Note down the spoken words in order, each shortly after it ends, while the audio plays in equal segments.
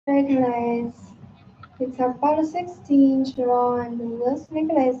necklace. It's about 60 inches long and this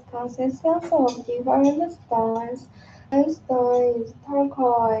necklace consists of different stones. One stone is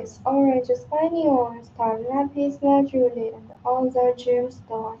turquoise, orange spaniel, star lapis lazuli, and other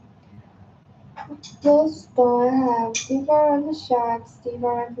gemstones. Those stones have different shapes,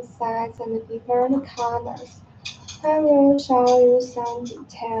 different sizes, and different colors. I will show you some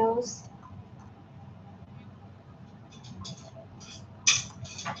details.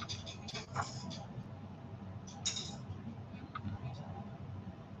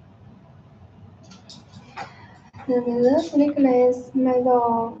 And this necklace made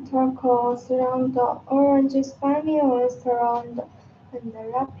of turquoise round, orange spaniel round, and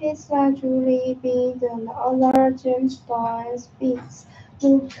lapis lazuli beads and other gemstones beads.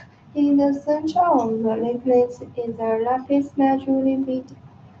 Look, in the center of the necklace is a lapis lazuli bead.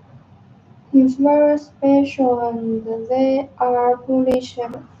 It's very special and they are polished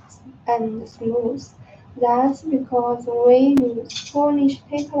and smooth. That's because we use polish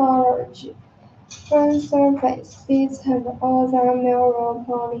technology. Front surface beads and other mirror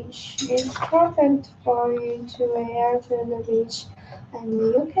polish is perfect for you to wear to the beach, and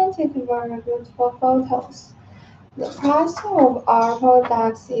you can take very beautiful photos. The price of our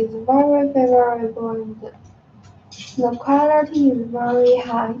products is very favorable and the quality is very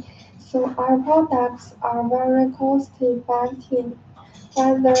high, so our products are very cost effective.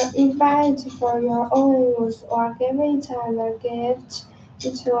 Whether you buy it for your own use or give it as a gift,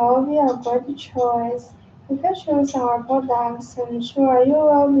 it will be a great choice. If you choose our products, I'm sure you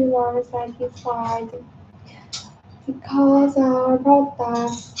will be very satisfied. Because our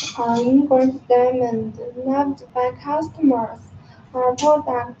products are engraved diamond loved by customers, our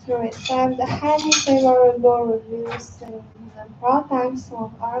products received highly favorable reviews and the products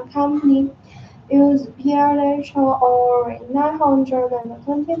of our company use pure natural ore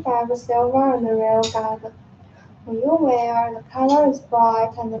 925 silver and real gold. When you wear, the color is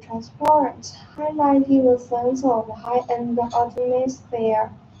bright and transparent, highlighting the sense of high-end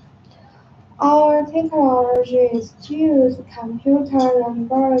atmosphere. Our technology is to use computer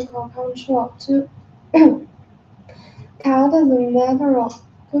numerical control to count the material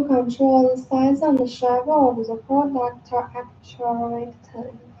to control the size and shape of the product accurately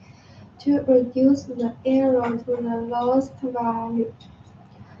to reduce the error to the lowest value.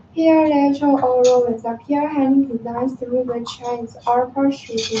 Here natural oral with a pure hand design through the chains are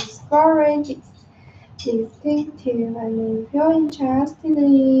pursued is very distinctive and if you're interested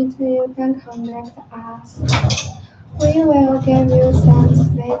in it you can contact us. We will give you some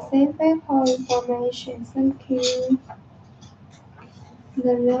specific information. Thank you.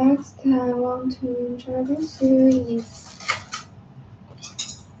 The next I want to introduce you is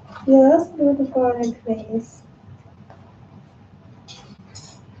this beautiful necklace.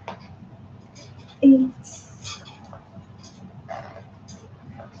 It's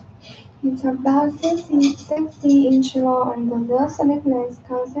it's about 60 inch long and this necklace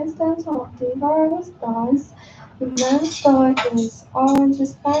consists of different stones. The main stone is orange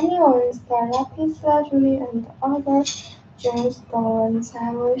spaniel, star lapis lazuli, and other gemstones.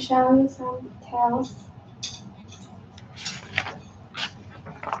 I will show you some details.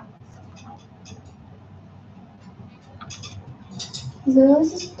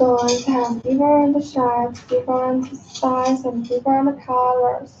 Those stones have different shapes, different sizes, and different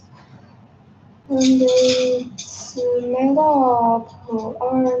colors, and it's made of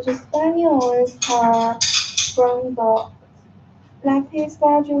orange spaniel star from the lapis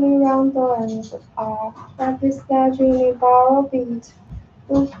lazuli round and lapis lazuli barrel bead.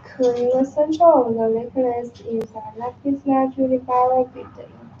 Look, in the center of the necklace is a lapis lazuli barrel bead.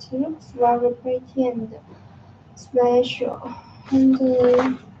 It looks very pretty and special. And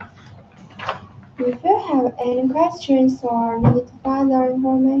if you have any questions or need further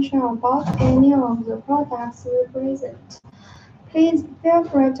information about any of the products we present, please feel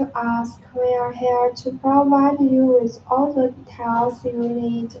free to ask. We are here to provide you with all the details you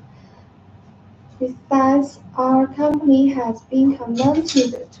need. Besides, our company has been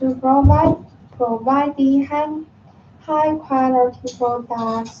committed to providing high quality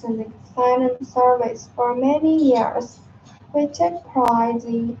products and excellent service for many years. We take pride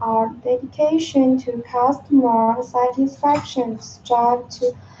in our dedication to customer satisfaction, strive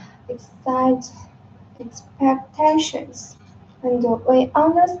to exceed expectations, and we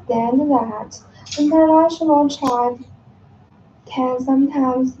understand that international trade can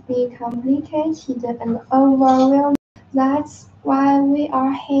sometimes be complicated and overwhelming. That's why we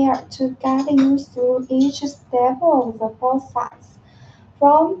are here to guide you through each step of the process,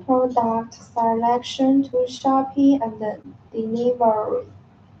 from product selection to shopping and delivery.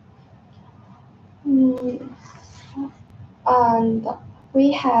 and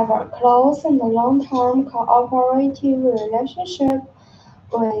we have a close and long-term cooperative relationship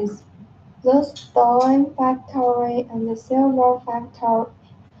with the stone factory and the silver factory,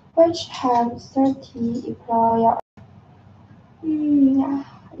 which have 30 employees.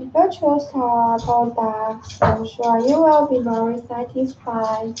 If you choose our products, I'm sure you will be very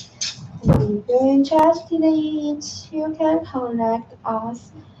satisfied. And if you're interested in it, you can contact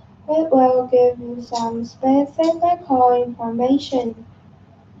us. We will give you some specific information.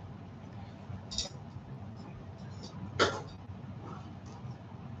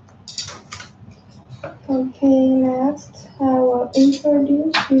 Okay, next I will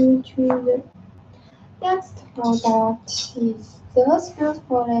introduce you to the next product. Is this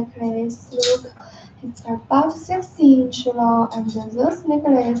beautiful necklace. Look, it's about 6 inch long and this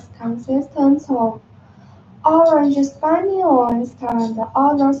necklace consists of orange spaniels and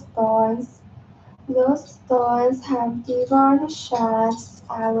other stones. Those stones have different shapes.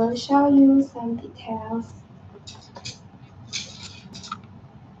 I will show you some details.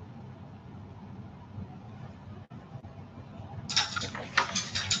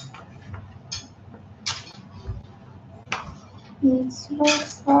 It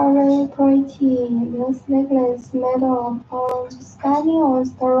looks very pretty. This necklace made of orange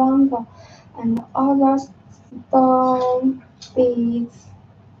spaniels, toronto, and other stone beads.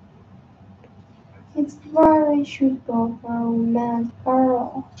 It's very suitable for women and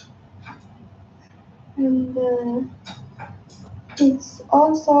girls, and it's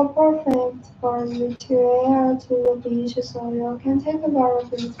also perfect for you to wear to the beach so you can take very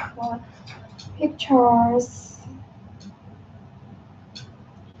beautiful pictures.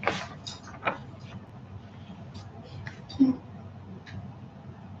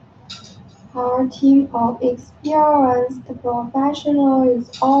 Our team of experienced professionals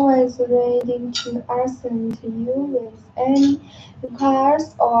is always ready to answer to you with any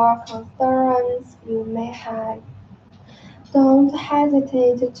inquiries or concerns you may have. Don't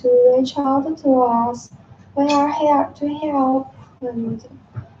hesitate to reach out to us. We are here to help, and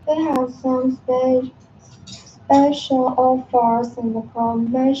we have some special offers and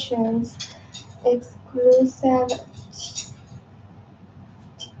promotions exclusive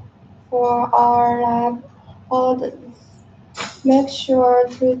for our live audience. Make sure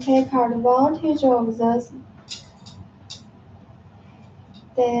to take advantage of these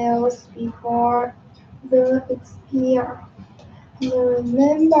deals before they expire. And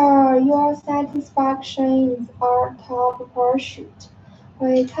remember, your satisfaction is our top pursuit.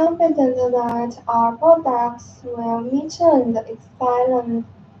 We're confident that our products will meet and exceed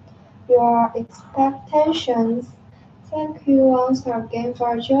your expectations. Thank you once again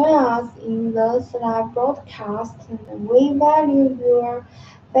for joining us in this live broadcast, and we value your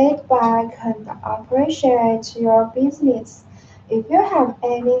feedback and appreciate your business. If you have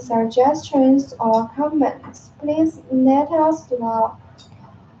any suggestions or comments, please let us know.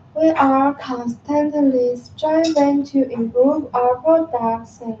 We are constantly striving to improve our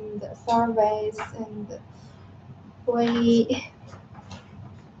products and service, and we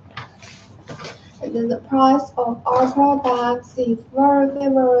the price of our products is very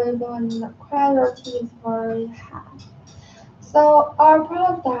favorable and the quality is very high. So our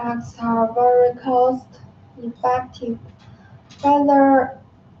products are very cost effective. Whether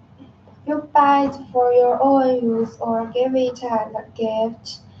you buy it for your own use or give it as a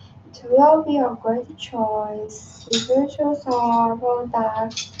gift, it will be a great choice. If you choose our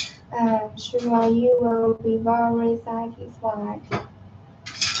products, I'm sure you will be very satisfied.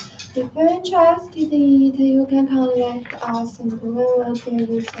 If you're interested in it, you can contact us and we will give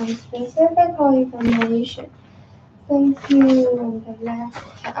you some specific information. Thank you. And next,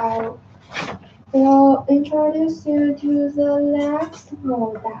 I will introduce you to the next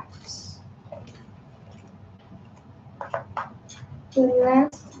product. The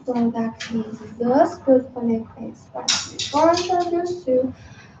next product is the beautiful necklace. But before I introduce you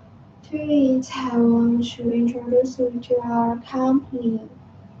to it, I want to introduce you to our company.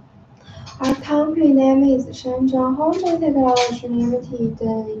 Our company name is Shenzhen Hongzhou Technology Limited.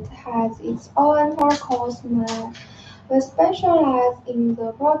 It has its own turquoise mine. We specialize in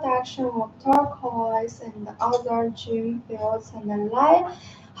the production of turquoise and other gem fields and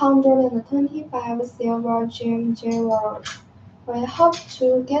 925 silver gem jewelry. We hope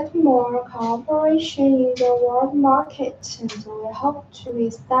to get more cooperation in the world market, and we hope to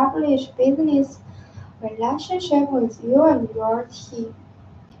establish business relationship with you and your team.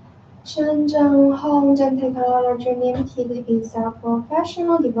 Shenzhen Hongzhou Technology Limited is a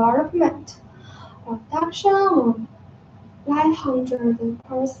professional development, production of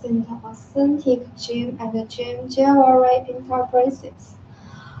 100% authentic gem and gem jewelry enterprises.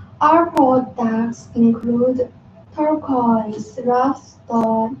 Our products include turquoise, rough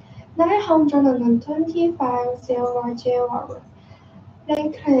stone, 925 silver jewelry,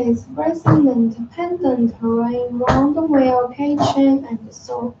 necklace, bracelet, pendant, ring, round wheel, keychain, and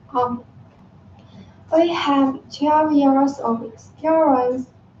so on. We have 12 years of experience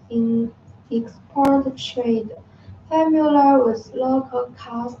in export trade, familiar with local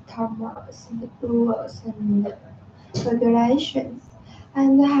customers, rules, and regulations,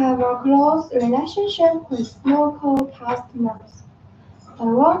 and have a close relationship with local customers. We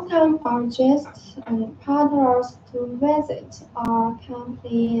welcome our guests and partners to visit our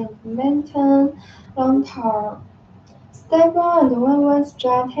company and maintain long-term, stable and win-win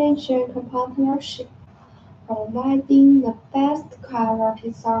strategic partnership. Providing the best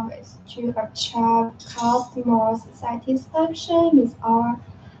quality service to achieve customer satisfaction is our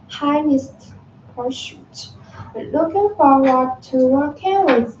highest pursuit. We're looking forward to working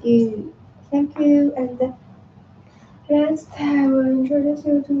with you. Thank you, and let's I will introduce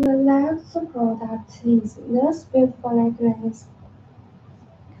you to the next product is this beautiful necklace.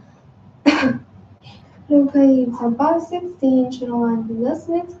 Look, it's about 16 inch long and this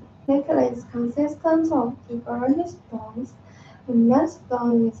necklace consists of different stones. The main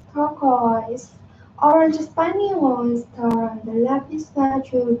stone is turquoise, orange spiny oyster, and lapis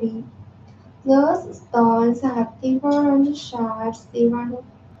lazuli. Those stones have different shapes, different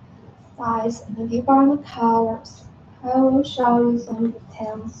sizes, and different colors. I will show you some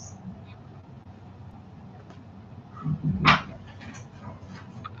details.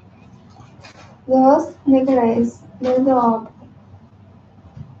 This necklace made of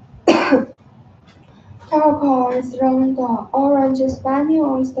turquoise round, orange spiny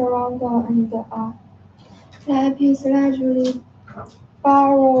oyster round, and lapis lazuli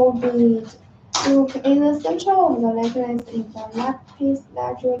barrel bead. Look, in the center of the necklace is a lapis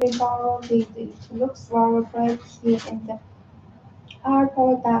lazuli barrel bead. It looks very pretty, and our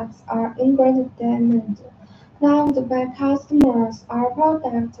products are engraved diamond. Loved by customers, our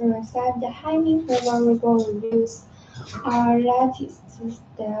products received highly favorable reviews. Our latest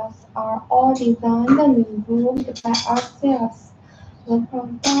styles are all designed and improved by ourselves. The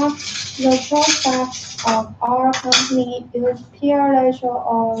products of our company use pure natural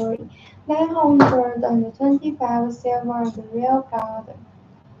ore, 925 silver and real gold.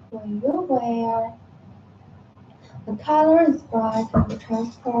 When you wear, the color is bright and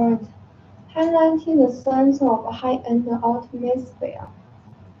transparent, highlighting the sense of a high-end atmosphere.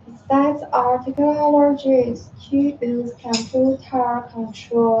 Besides our technologies, you use computer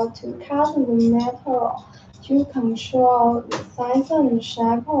control to cut the metal to control the size and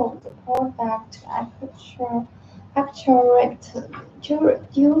shape of the product accurately to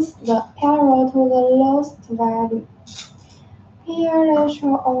reduce the error to the lowest value. Here,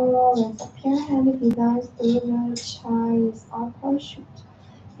 natural oil with appearance designs delivered Chinese our pursuit.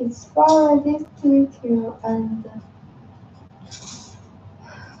 It's very distinctive and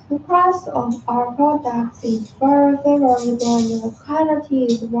the price of our products is very favorable and the quality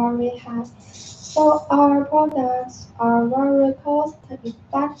is very high. So our products are very cost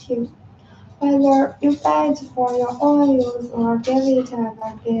effective. Whether you buy it for your own use or give it as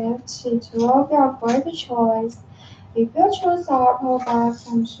a gift, it will be a great choice. If you choose our products,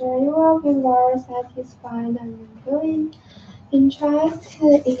 I'm sure you will be very satisfied and enjoying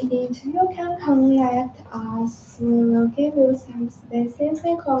interested in it, you can contact us. We will give you some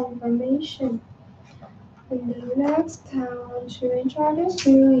specific information. And the next I want to introduce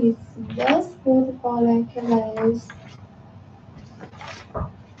you is this beautiful necklace.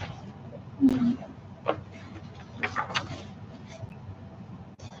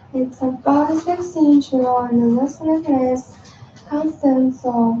 It's about 6 inch long and this necklace consists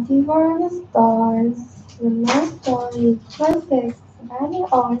of different stones. The main stone is princess, spiny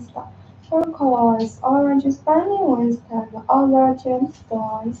oyster, turquoise, orange spiny oyster, and other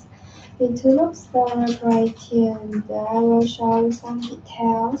gemstones. It looks very pretty and I will show you some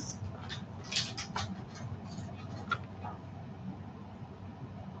details.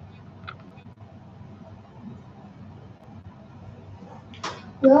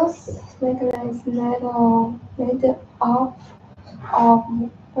 This necklace made up of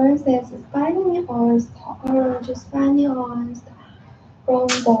princess spiny oyster, orange spiny oyster,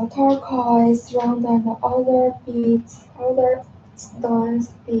 round turquoise, round and other stones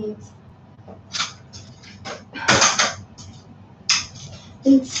beads.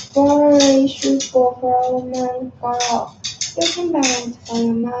 It's very suitable for a woman girl. You can buy it for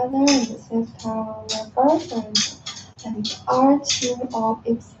your mother and sister or your girlfriend. And our team of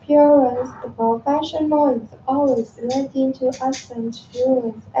experienced professionals is always ready to assist you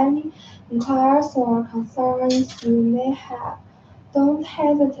with any inquiries or concerns you may have. Don't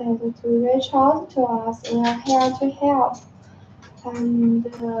hesitate to reach out to us. We are here to help. And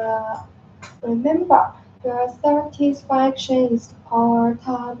remember, your satisfaction is our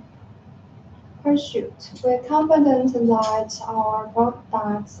top pursuit. We're confident that our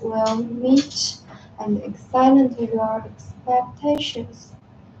products will meet and exceed your expectations.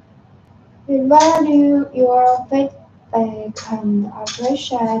 We value your feedback and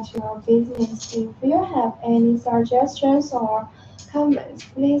appreciate your business. If you have any suggestions or comments,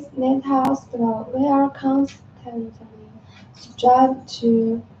 please let us know. We are constantly strive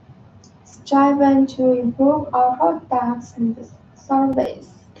to striving to improve our products and service.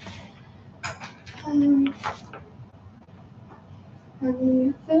 Um,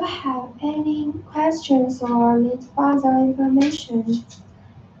 and if you have any questions or need further information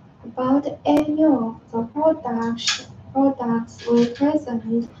about any of the products we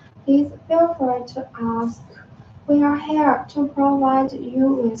present, please feel free to ask. We are here to provide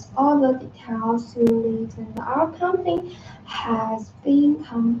you with all the details you need, and our company has been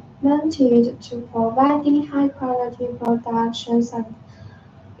committed to providing high-quality productions and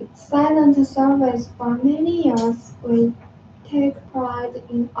excellent service for many years. We take pride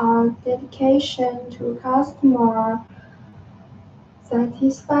in our dedication to customer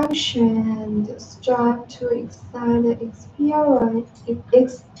satisfaction and strive to exceed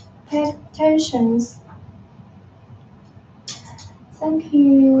expectations. Thank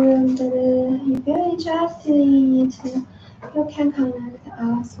you. And if you're interested in it, you can contact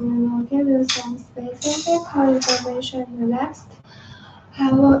us. We will give you some specific information next.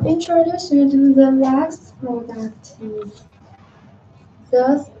 I will introduce you to the next product. Is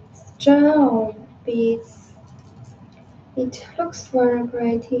the gel beads. It looks very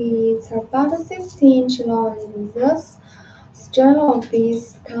pretty. It's about 16 inch long. This gel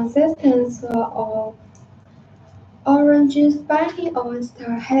beads consists of orange spiky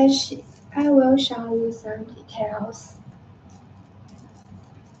oyster hashes. I will show you some details.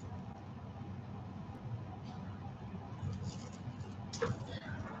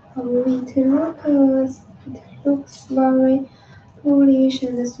 It looks very polish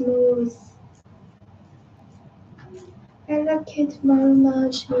and smooth. I like it very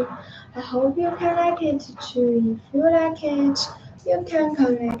much. I hope you can like it too. If you like it, you can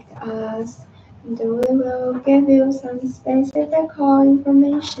contact us and we will give you some specific call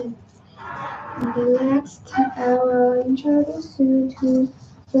information. And next, I will introduce you to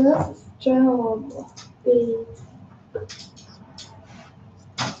the job.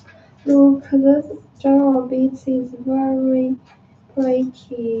 Look, this job is very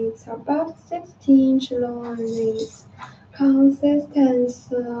pretty. It's about 16 inch long. Its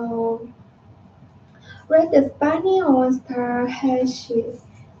consistency of red Spanish oyster hashes.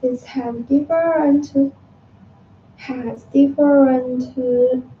 It has different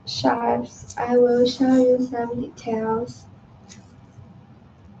shapes. I will show you some details.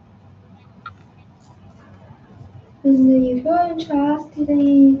 And if you're interested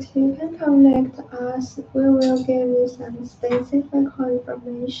in it, you can contact us. We will give you some specific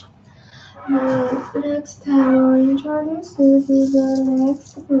information. Next, I will introduce you to the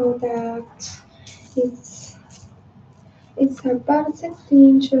next product. It's it's about 16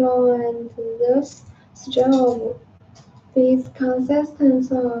 inch long and this strong. This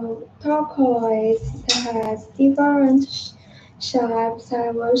consists of turquoise. It has different shapes. I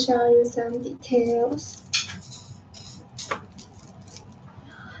will show you some details.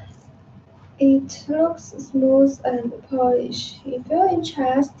 It looks smooth and polished. If you're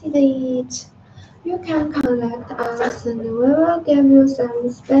interested in it, you can contact us and we will give you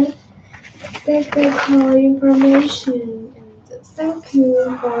some technical information. And thank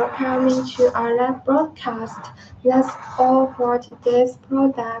you for coming to our live broadcast. That's all for today's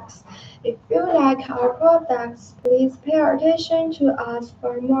products. If you like our products, please pay attention to us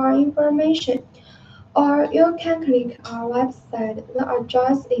for more information. Or you can click our website. The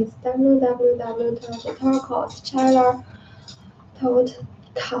address is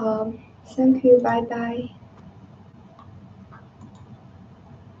www.turquoisechina.com. Thank you. Bye bye.